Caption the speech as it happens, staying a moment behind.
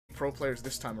pro players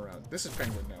this time around. This is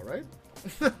Penguin now, right?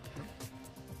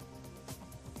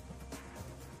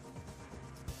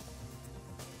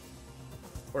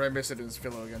 Or I miss it as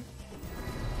Philo again.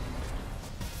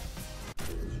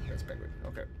 That's Penguin.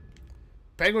 Okay.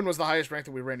 Penguin was the highest rank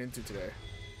that we ran into today.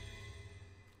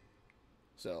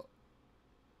 So,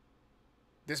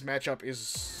 this matchup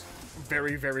is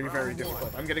very, very, very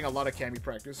difficult. I'm getting a lot of Cammy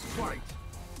practice.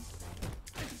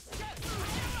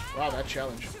 Wow, that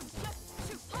challenge.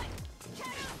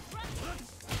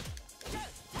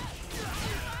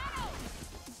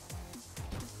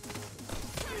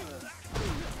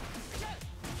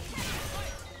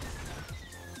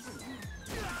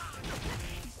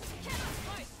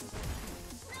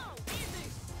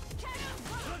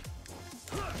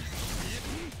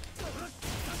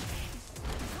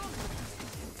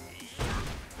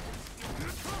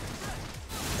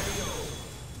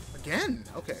 Again?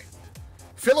 Okay.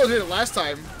 Philo did it last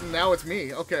time, now it's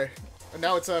me. Okay. And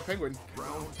now it's Penguin.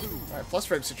 Alright, plus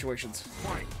frame situations.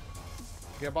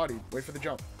 Get body. Wait for the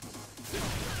jump.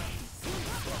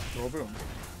 Throw a boom.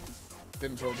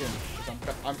 Didn't throw a boom.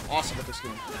 I'm awesome at this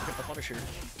game. Get the punish here.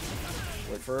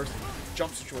 Wait for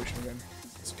jump situation again.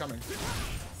 It's coming.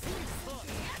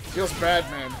 Feels bad,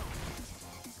 man.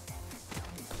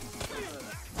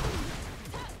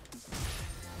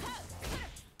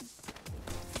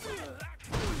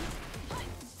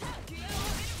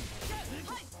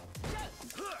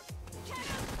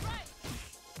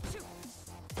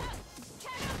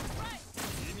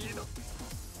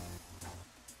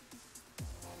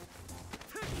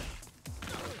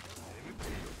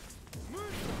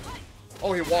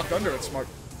 Oh, he walked under it. Smart.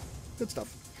 Good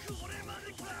stuff.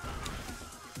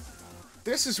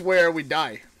 This is where we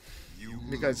die.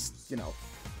 Because, you know,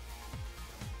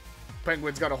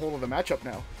 Penguin's got a hold of the matchup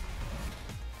now.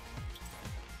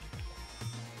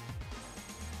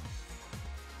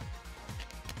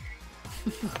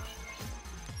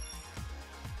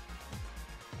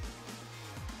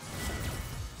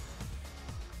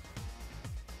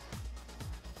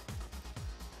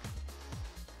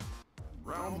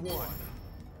 Round one.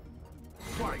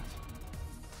 Fight!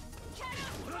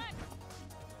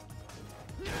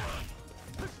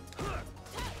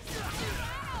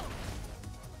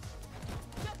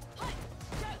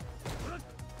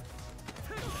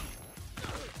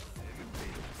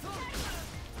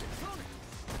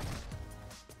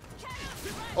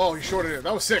 Oh, he shorted it.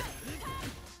 That was sick.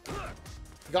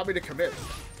 He got me to commit.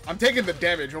 I'm taking the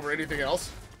damage over anything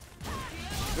else.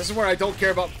 This is where I don't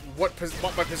care about what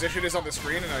my position is on the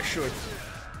screen, and I should.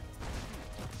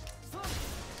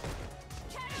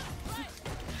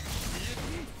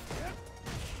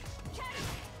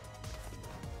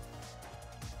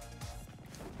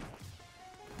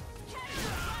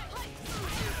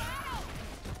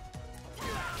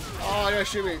 Oh, yeah,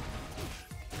 shoot me.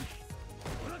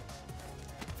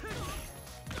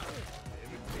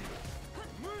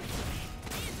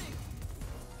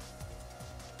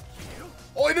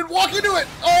 Oh, I didn't walk into it!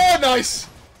 Oh, nice!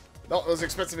 No, that was an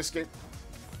expensive escape.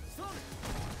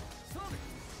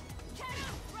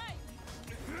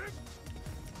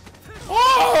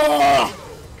 Oh!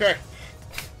 Okay.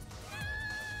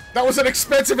 That was an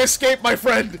expensive escape, my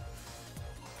friend!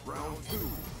 Round two.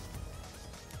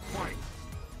 Fight!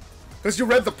 Because you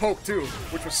read the poke, too,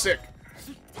 which was sick.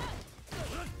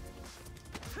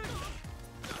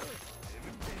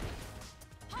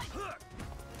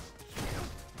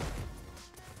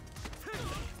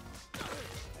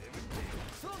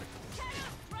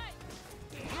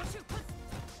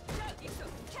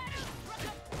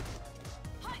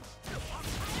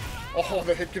 Oh,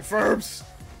 the hit confirms!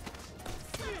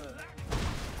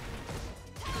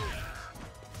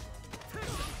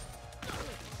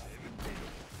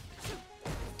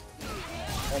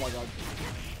 Oh my god.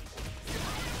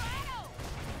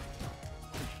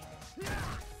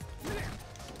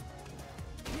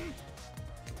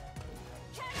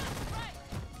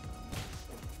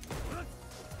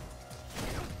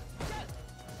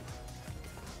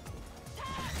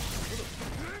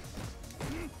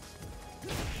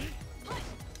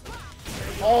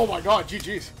 Oh my god,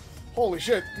 GG's. Holy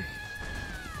shit.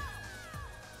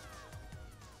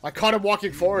 I caught him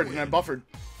walking forward and I buffered.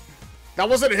 That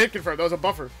wasn't a hit confirm, that was a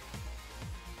buffer.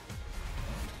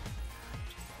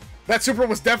 That super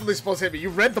was definitely supposed to hit me. You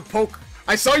read the poke.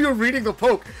 I saw you reading the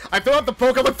poke. I threw out the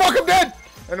poke, I'm like, fuck, I'm dead!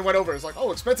 And it went over. It's like,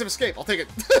 oh, expensive escape. I'll take it.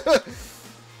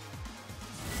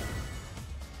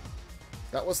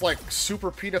 That was like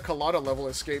super pina colada level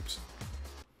escapes.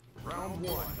 Round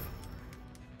one.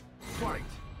 Fight!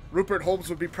 Rupert Holmes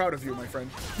would be proud of you, my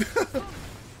friend.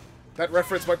 That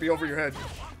reference might be over your head.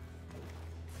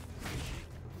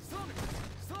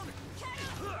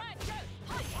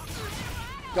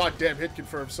 God damn, hit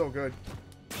confirm, so good.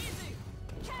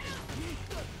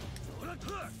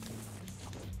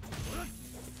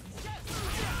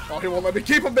 Oh, he won't let me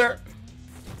keep him there.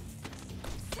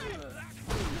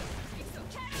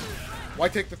 Why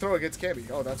take the throw against Cammy?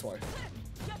 Oh, that's why.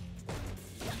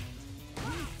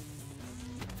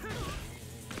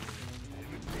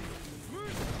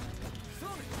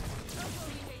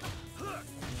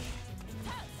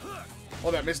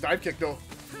 Oh, that missed dive kick, though.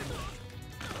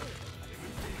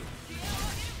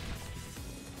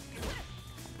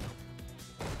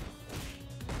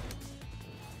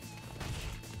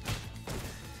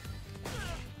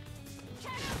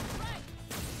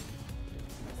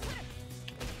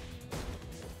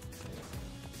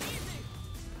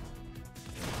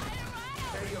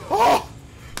 Oh!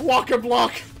 Walk and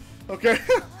block! Okay.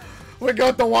 We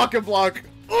got the walk and block.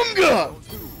 Unga!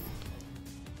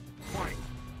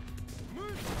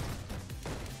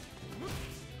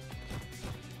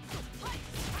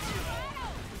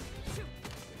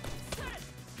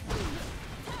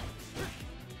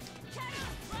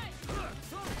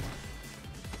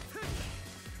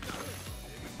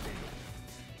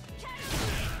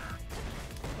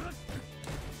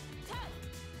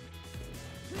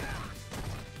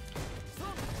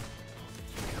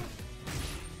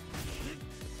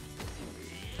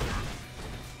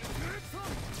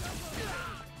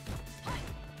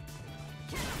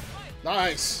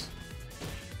 Nice.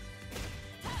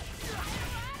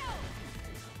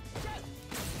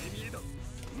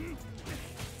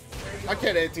 I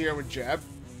can't anti-air with jab.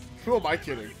 Who am I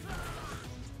kidding?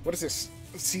 What is this?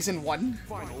 Season 1?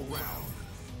 Final round.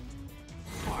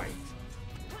 Fight.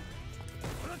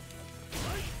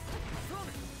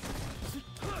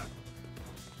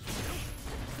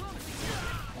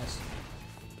 Nice.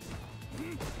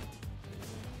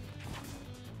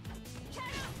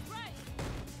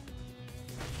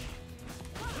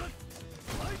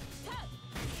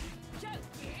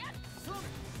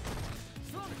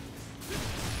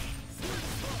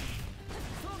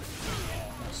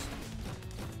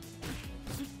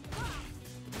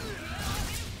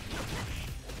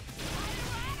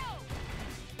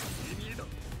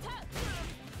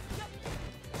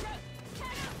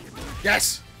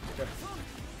 Yes! Okay.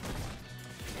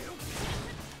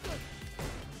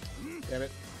 Damn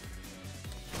it.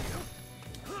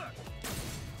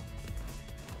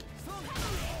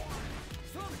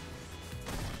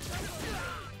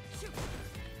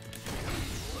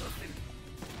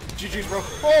 GG's, bro.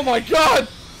 Oh my god!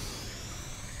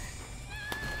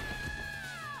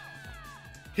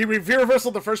 He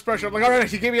reversaled the first pressure. I'm like, alright,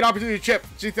 he gave me an opportunity to chip.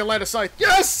 See the line of sight.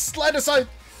 Yes! Line of sight!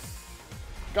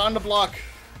 Got on the block.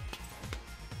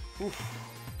 Oof.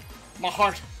 My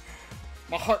heart.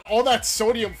 All that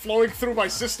sodium flowing through my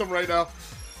system right now.